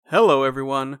Hello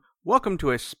everyone, welcome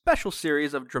to a special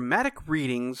series of dramatic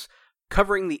readings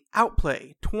covering the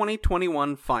Outplay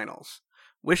 2021 finals.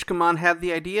 Wishcommon had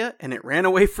the idea and it ran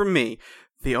away from me.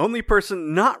 The only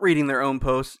person not reading their own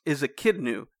posts is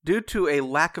Echidnu due to a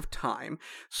lack of time,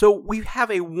 so we have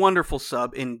a wonderful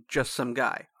sub in Just Some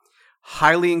Guy.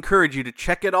 Highly encourage you to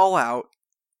check it all out.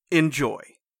 Enjoy.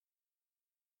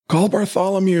 Call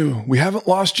Bartholomew, we haven't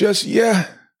lost just yet.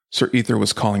 Sir Ether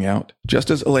was calling out,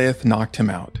 just as Aleith knocked him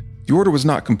out. The order was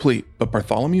not complete, but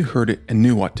Bartholomew heard it and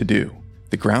knew what to do.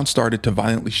 The ground started to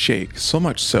violently shake, so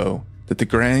much so that the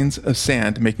grains of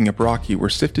sand making up Rocky were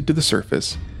sifted to the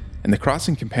surface, and the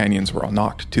crossing companions were all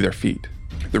knocked to their feet.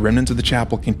 The remnants of the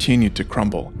chapel continued to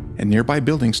crumble, and nearby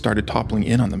buildings started toppling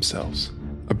in on themselves.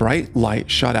 A bright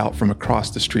light shot out from across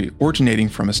the street, originating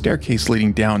from a staircase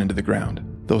leading down into the ground.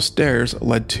 Those stairs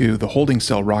led to the holding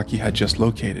cell Rocky had just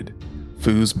located.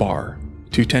 Foo's bar.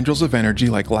 Two tendrils of energy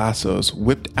like lassos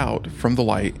whipped out from the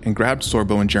light and grabbed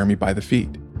Sorbo and Jeremy by the feet.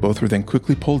 Both were then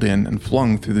quickly pulled in and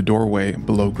flung through the doorway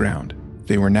below ground.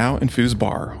 They were now in Foo's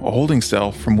bar, a holding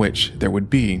cell from which there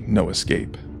would be no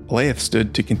escape. Aleith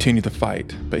stood to continue the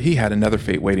fight, but he had another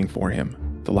fate waiting for him.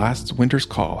 The last winter's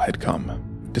call had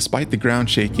come. Despite the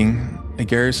ground shaking,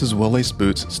 Agarith's well-laced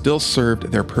boots still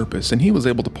served their purpose, and he was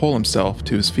able to pull himself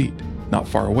to his feet. Not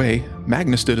far away,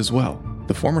 Magnus stood as well.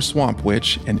 The former swamp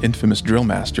witch and infamous drill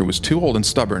master was too old and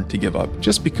stubborn to give up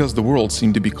just because the world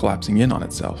seemed to be collapsing in on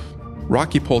itself.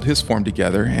 Rocky pulled his form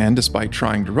together and, despite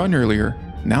trying to run earlier,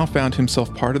 now found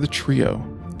himself part of the trio,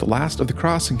 the last of the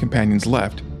crossing companions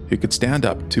left who could stand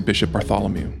up to Bishop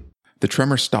Bartholomew. The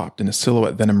tremor stopped and a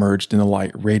silhouette then emerged in the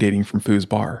light radiating from Foo's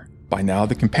bar. By now,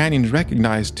 the companions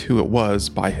recognized who it was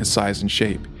by his size and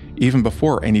shape, even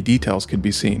before any details could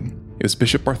be seen. It was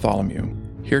Bishop Bartholomew,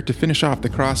 here to finish off the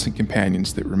crossing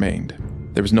companions that remained.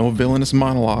 There was no villainous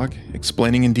monologue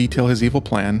explaining in detail his evil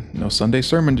plan, no Sunday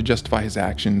sermon to justify his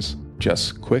actions,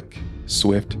 just quick,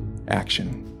 swift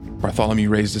action. Bartholomew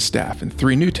raised his staff and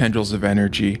 3 new tendrils of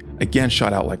energy again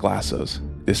shot out like lassos.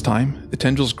 This time, the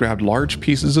tendrils grabbed large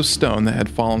pieces of stone that had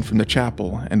fallen from the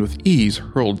chapel and with ease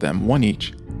hurled them, one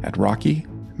each, at Rocky,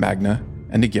 Magna,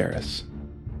 and Agarith.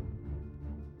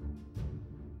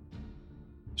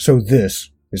 So this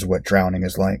is what drowning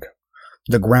is like.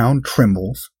 The ground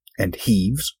trembles and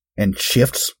heaves and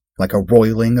shifts like a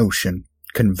roiling ocean,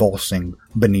 convulsing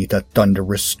beneath a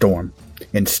thunderous storm.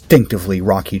 Instinctively,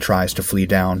 Rocky tries to flee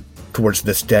down towards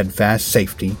the steadfast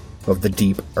safety of the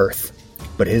deep earth,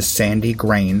 but his sandy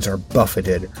grains are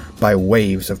buffeted by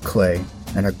waves of clay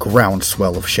and a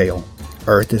groundswell of shale.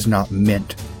 Earth is not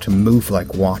meant to move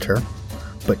like water,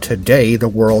 but today the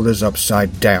world is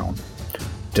upside down.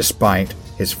 Despite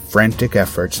his frantic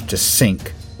efforts to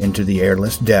sink into the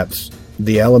airless depths,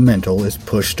 the elemental is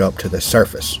pushed up to the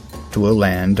surface, to a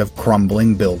land of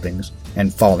crumbling buildings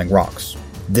and falling rocks.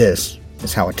 This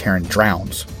is how a Terran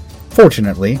drowns.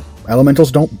 Fortunately,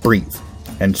 elementals don't breathe,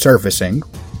 and surfacing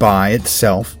by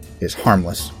itself is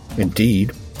harmless.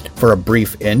 Indeed, for a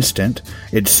brief instant,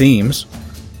 it seems,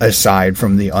 aside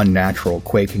from the unnatural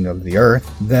quaking of the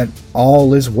earth, that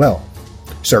all is well.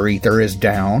 Sir Ether is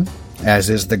down,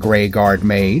 as is the Grey Guard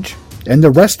mage, and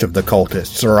the rest of the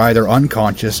cultists are either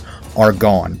unconscious or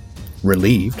gone.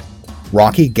 Relieved,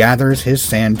 Rocky gathers his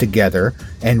sand together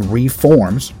and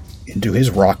reforms into his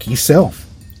rocky self,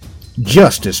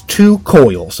 just as 2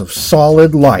 coils of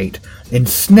solid light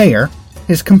ensnare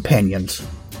his companions.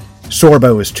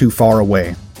 Sorbo is too far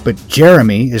away, but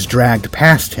Jeremy is dragged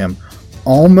past him,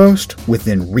 almost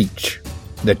within reach.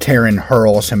 The Terran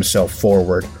hurls himself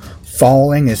forward,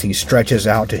 falling as he stretches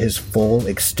out to his full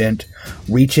extent,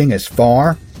 reaching as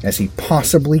far as he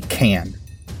possibly can.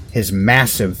 His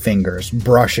massive fingers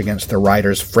brush against the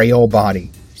rider's frail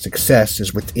body. Success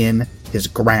is within his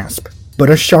grasp, but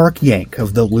a sharp yank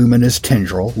of the luminous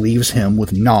tendril leaves him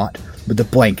with naught but the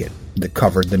blanket that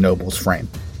covered the noble's frame.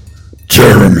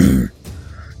 "Jeremy!"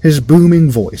 His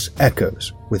booming voice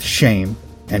echoes with shame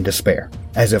and despair.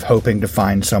 As if hoping to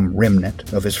find some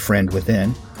remnant of his friend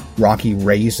within, Rocky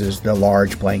raises the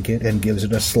large blanket and gives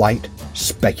it a slight,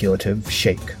 speculative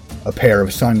shake. A pair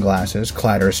of sunglasses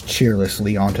clatters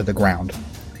cheerlessly onto the ground.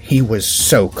 He was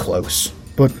so close,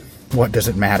 but what does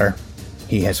it matter?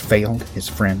 He has failed his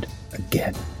friend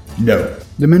again. No.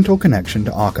 The mental connection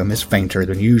to Occam is fainter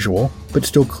than usual, but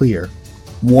still clear.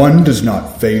 One does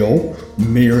not fail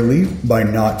merely by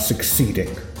not succeeding.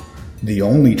 The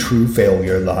only true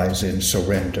failure lies in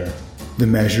surrender. The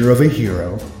measure of a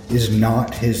hero is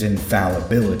not his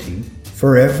infallibility,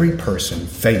 for every person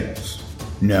fails.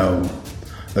 No,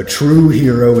 a true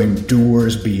hero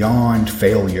endures beyond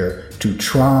failure to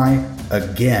try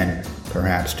again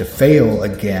perhaps to fail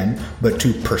again, but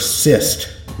to persist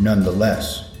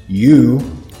nonetheless. You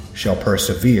shall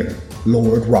persevere,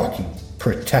 Lord Rocky,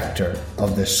 protector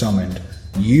of the summoned.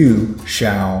 You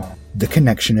shall... The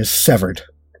connection is severed,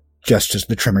 just as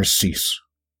the tremors cease.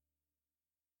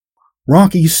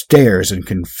 Rocky stares in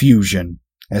confusion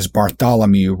as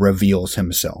Bartholomew reveals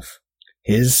himself.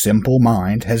 His simple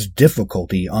mind has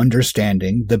difficulty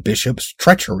understanding the bishop's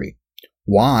treachery.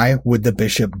 Why would the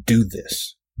bishop do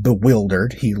this?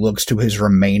 Bewildered, he looks to his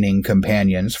remaining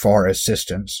companions for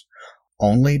assistance,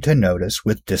 only to notice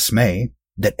with dismay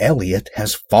that Elliot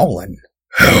has fallen.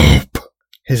 Help!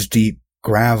 His deep,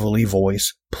 gravelly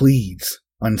voice pleads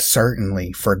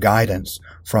uncertainly for guidance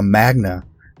from Magna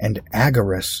and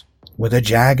Agarus. With a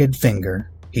jagged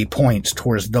finger, he points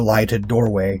towards the lighted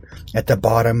doorway at the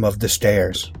bottom of the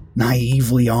stairs,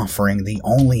 naively offering the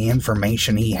only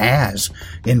information he has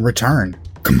in return.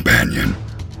 Companion,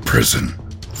 prison,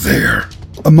 there.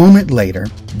 A moment later,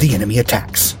 the enemy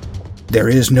attacks. There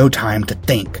is no time to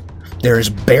think. There is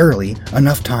barely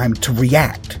enough time to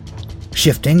react.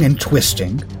 Shifting and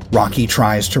twisting, Rocky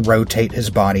tries to rotate his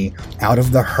body out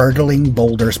of the hurtling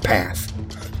boulder's path,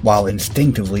 while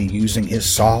instinctively using his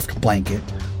soft blanket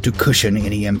to cushion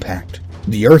any impact.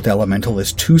 The earth elemental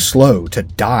is too slow to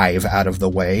dive out of the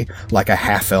way like a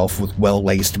half-elf with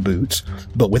well-laced boots,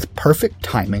 but with perfect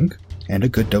timing and a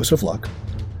good dose of luck,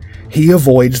 he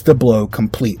avoids the blow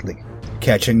completely,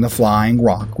 catching the flying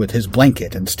rock with his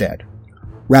blanket instead.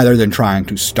 Rather than trying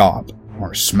to stop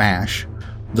or smash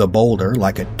the boulder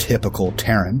like a typical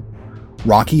Terran,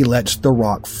 Rocky lets the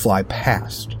rock fly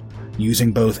past,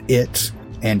 using both its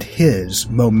and his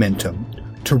momentum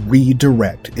to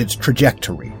redirect its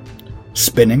trajectory.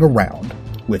 Spinning around,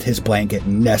 with his blanket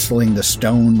nestling the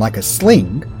stone like a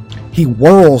sling, he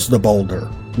whirls the boulder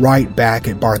right back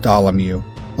at Bartholomew,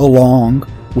 along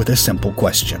with a simple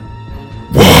question.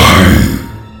 Why?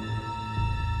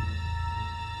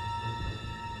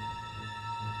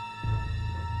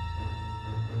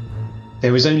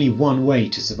 There was only one way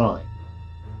to survive.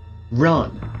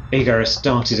 Run! Igarus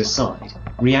darted aside,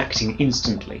 reacting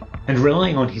instantly, and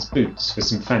relying on his boots for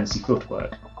some fancy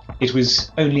footwork. It was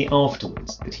only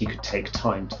afterwards that he could take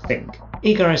time to think.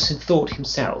 Igarus had thought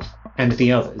himself, and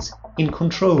the others, in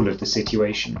control of the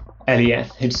situation.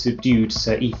 Eliath had subdued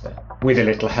Sir Ether, with a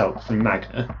little help from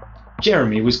Magna.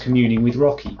 Jeremy was communing with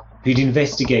Rocky, who'd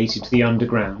investigated the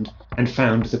underground and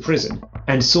found the prison,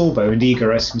 and Sorbo and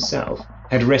Igarus himself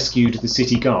had rescued the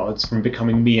city guards from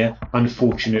becoming mere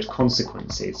unfortunate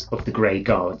consequences of the Grey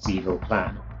Guard's evil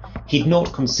plan. He'd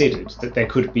not considered that there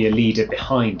could be a leader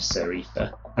behind Sir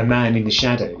Ether, a man in the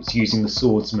shadows using the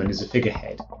swordsman as a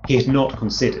figurehead. He had not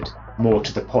considered, more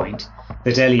to the point,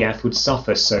 that Eliath would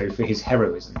suffer so for his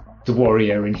heroism. The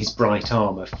warrior in his bright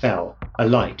armour fell, a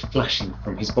light flashing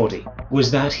from his body.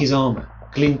 Was that his armour,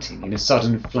 glinting in a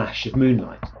sudden flash of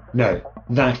moonlight? No,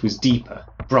 that was deeper,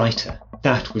 brighter.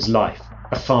 That was life,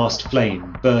 a fast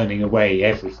flame burning away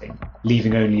everything,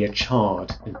 leaving only a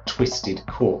charred and twisted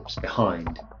corpse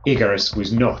behind. Igarus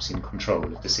was not in control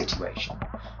of the situation,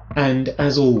 and,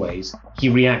 as always, he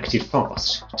reacted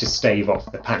fast to stave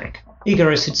off the panic.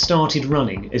 Igarus had started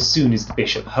running as soon as the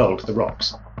bishop hurled the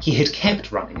rocks. He had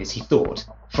kept running as he thought,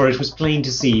 for it was plain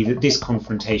to see that this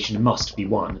confrontation must be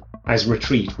won, as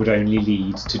retreat would only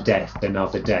lead to death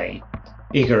another day.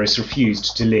 Igarus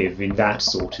refused to live in that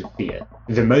sort of fear.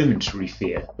 The momentary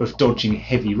fear of dodging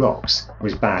heavy rocks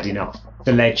was bad enough.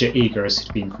 The ledger Igarus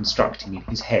had been constructing in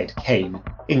his head came,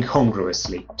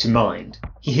 incongruously, to mind.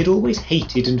 He had always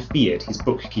hated and feared his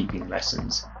bookkeeping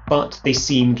lessons, but they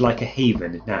seemed like a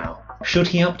haven now. Should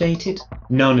he update it?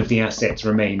 None of the assets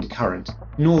remained current,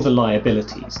 nor the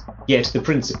liabilities, yet the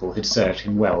principle had served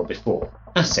him well before.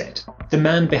 Asset. The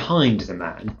man behind the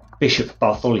man, Bishop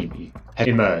Bartholomew, had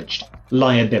emerged.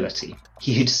 Liability.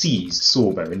 He had seized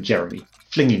Sorbo and Jeremy,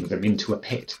 flinging them into a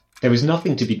pit. There was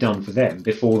nothing to be done for them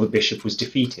before the bishop was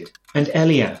defeated. And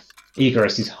Eliath,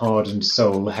 Igarus's hardened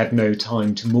soul, had no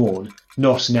time to mourn.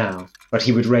 Not now, but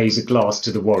he would raise a glass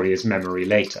to the warrior's memory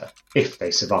later, if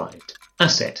they survived.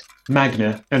 Asset.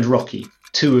 Magna and Rocky,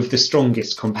 two of the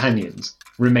strongest companions,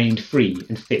 remained free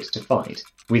and fit to fight,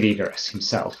 with Igarus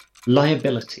himself.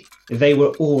 Liability. They were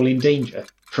all in danger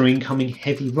from incoming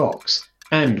heavy rocks,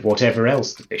 and whatever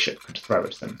else the bishop could throw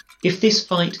at them. If this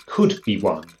fight could be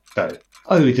won, though,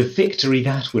 oh, the victory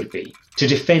that would be! To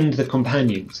defend the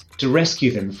companions, to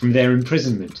rescue them from their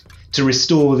imprisonment, to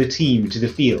restore the team to the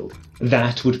field.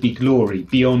 That would be glory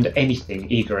beyond anything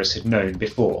Igarus had known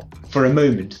before. For a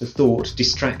moment the thought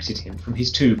distracted him from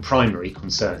his two primary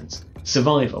concerns,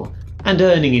 survival and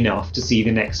earning enough to see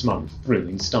the next month through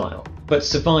in style. But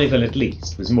survival at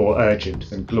least was more urgent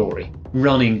than glory.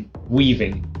 Running,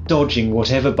 weaving, dodging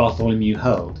whatever Bartholomew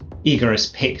hurled,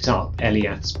 Egarus picked up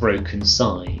Eliath's broken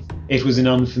scythe. It was an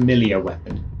unfamiliar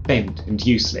weapon, bent and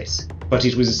useless, but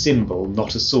it was a symbol,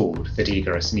 not a sword, that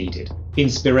Egarus needed.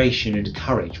 Inspiration and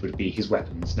courage would be his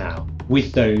weapons now.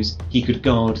 With those, he could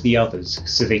guard the others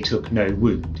so they took no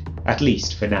wound, at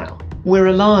least for now. "We're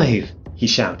alive!" he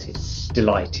shouted,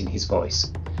 delight in his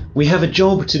voice. "We have a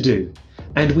job to do,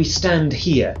 and we stand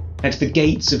here, at the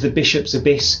gates of the Bishop's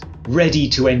Abyss, ready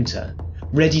to enter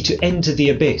the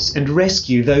abyss and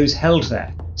rescue those held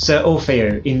there." Sir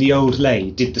Orfeo in the old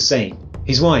lay did the same.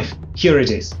 His wife,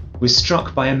 Eurydice, was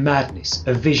struck by a madness,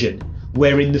 a vision,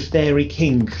 wherein the fairy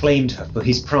king claimed her for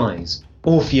his prize.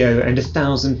 Orfeo and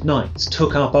 1,000 knights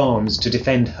took up arms to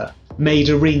defend her, made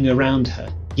a ring around her,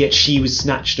 yet she was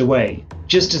snatched away,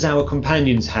 just as our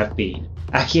companions have been.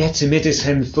 "Ac yet midis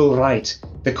hen full right,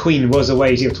 the queen was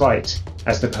away till twilight,"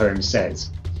 as the poem says.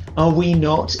 Are we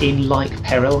not in like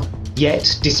peril?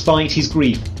 Yet, despite his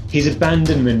grief, his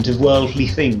abandonment of worldly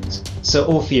things, Sir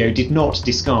Orfeo did not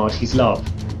discard his love.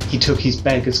 He took his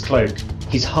beggar's cloak,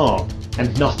 his harp,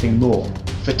 and nothing more.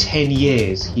 For 10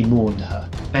 years he mourned her,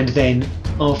 and then,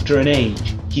 after an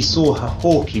age, he saw her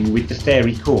hawking with the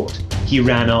fairy court. He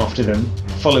ran after them,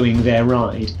 following their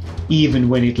ride, even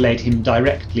when it led him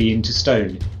directly into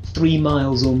stone, 3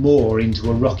 miles or more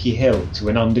into a rocky hill to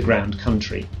an underground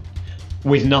country.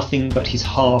 With nothing but his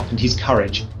harp and his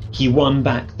courage, he won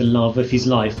back the love of his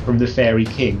life from the fairy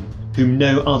king, whom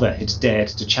no other had dared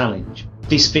to challenge.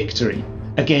 This victory,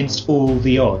 against all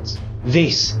the odds,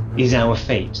 this is our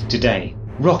fate today.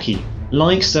 Rocky,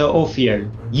 like Sir Orfeo,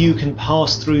 you can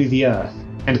pass through the earth,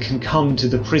 and can come to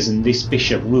the prison this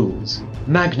bishop rules.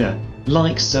 Magna,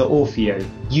 like Sir Orfeo,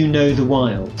 you know the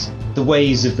wilds, the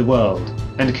ways of the world,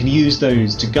 and can use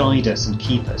those to guide us and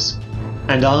keep us.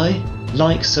 And I,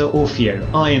 like Sir Orfeo,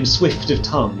 I am swift of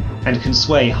tongue, and can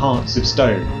sway hearts of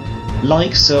stone.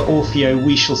 Like Sir Orfeo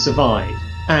we shall survive,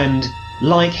 and,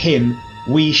 like him,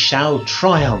 we shall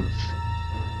triumph.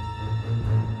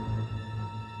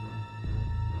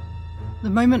 The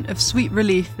moment of sweet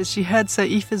relief as she heard Sir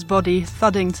Aoife's body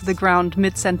thudding to the ground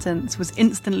mid-sentence was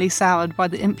instantly soured by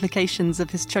the implications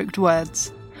of his choked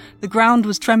words. The ground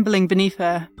was trembling beneath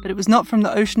her, but it was not from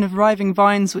the ocean of writhing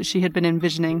vines which she had been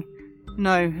envisioning.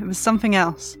 No, it was something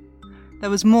else. There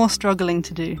was more struggling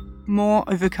to do, more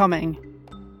overcoming.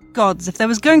 Gods, if there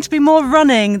was going to be more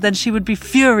running, then she would be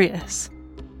furious.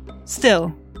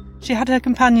 Still, she had her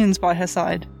companions by her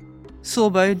side.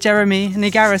 Sorbo, Jeremy, and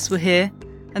Egarus were here,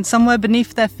 and somewhere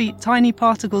beneath their feet tiny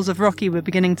particles of Rocky were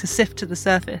beginning to sift to the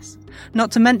surface,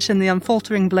 not to mention the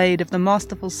unfaltering blade of the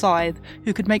masterful scythe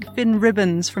who could make thin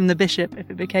ribbons from the bishop if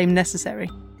it became necessary.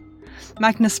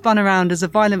 Magna spun around as a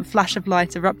violent flash of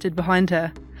light erupted behind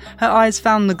her. Her eyes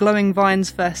found the glowing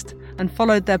vines first, and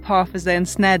followed their path as they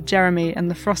ensnared Jeremy and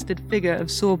the frosted figure of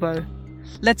Sorbo.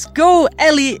 "Let's go,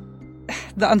 Ellie!"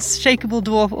 The unshakable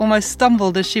dwarf almost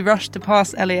stumbled as she rushed to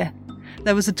pass Elliot.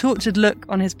 There was a tortured look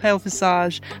on his pale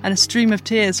visage, and a stream of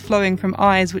tears flowing from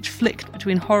eyes which flicked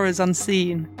between horrors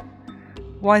unseen.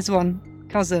 "Wise one,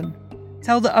 cousin,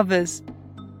 tell the others.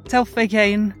 Tell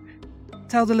Fagane.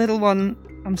 Tell the little one,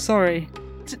 I'm sorry.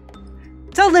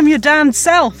 Tell them your damned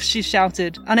self," she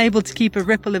shouted, unable to keep a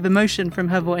ripple of emotion from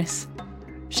her voice.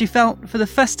 She felt, for the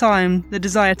first time, the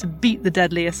desire to beat the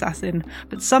deadly assassin,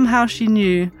 but somehow she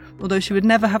knew, although she would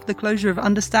never have the closure of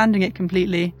understanding it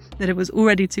completely, that it was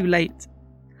already too late.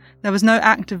 There was no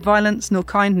act of violence nor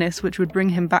kindness which would bring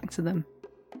him back to them.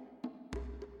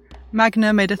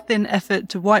 Magna made a thin effort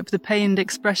to wipe the pained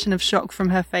expression of shock from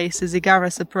her face as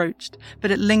Egarus approached,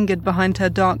 but it lingered behind her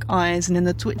dark eyes and in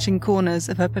the twitching corners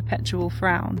of her perpetual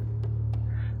frown.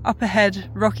 Up ahead,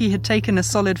 Rocky had taken a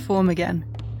solid form again.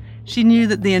 She knew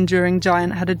that the enduring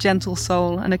giant had a gentle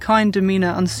soul and a kind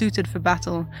demeanour unsuited for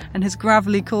battle, and his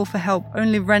gravelly call for help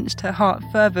only wrenched her heart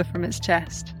further from its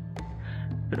chest.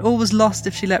 But all was lost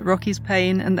if she let Rocky's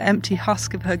pain and the empty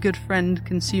husk of her good friend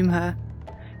consume her.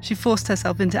 She forced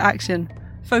herself into action,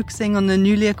 focusing on the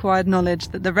newly acquired knowledge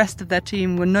that the rest of their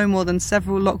team were no more than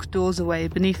several locked doors away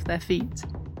beneath their feet.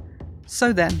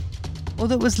 So then, all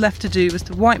that was left to do was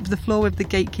to wipe the floor with the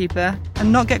gatekeeper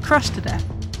and not get crushed to death.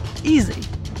 Easy.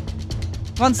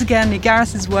 Once again,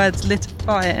 Egarus' words lit a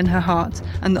fire in her heart,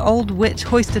 and the old witch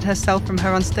hoisted herself from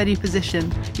her unsteady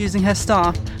position, using her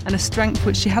staff and a strength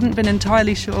which she hadn't been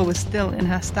entirely sure was still in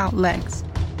her stout legs.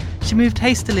 She moved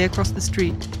hastily across the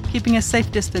street, keeping a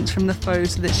safe distance from the foe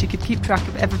so that she could keep track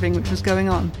of everything which was going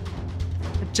on.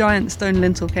 A giant stone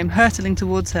lintel came hurtling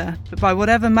towards her, but by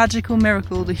whatever magical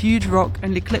miracle the huge rock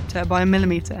only clipped her by a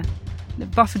millimetre.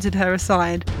 It buffeted her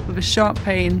aside with a sharp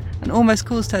pain and almost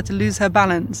caused her to lose her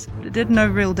balance, but it did no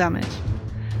real damage.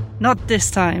 "Not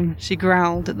this time," she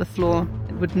growled at the floor.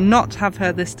 It would not have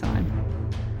her this time.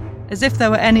 As if there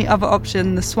were any other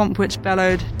option, the Swamp Witch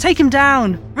bellowed, "Take him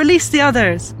down! Release the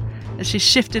others!" as she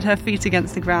shifted her feet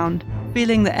against the ground,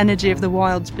 feeling the energy of the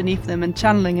wilds beneath them and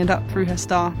channeling it up through her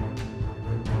staff.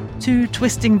 2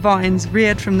 twisting vines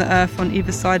reared from the earth on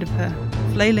either side of her,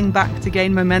 flailing back to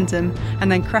gain momentum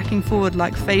and then cracking forward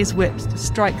like phase whips to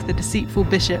strike the deceitful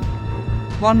bishop.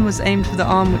 One was aimed for the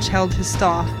arm which held his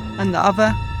staff, and the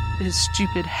other for his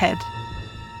stupid head.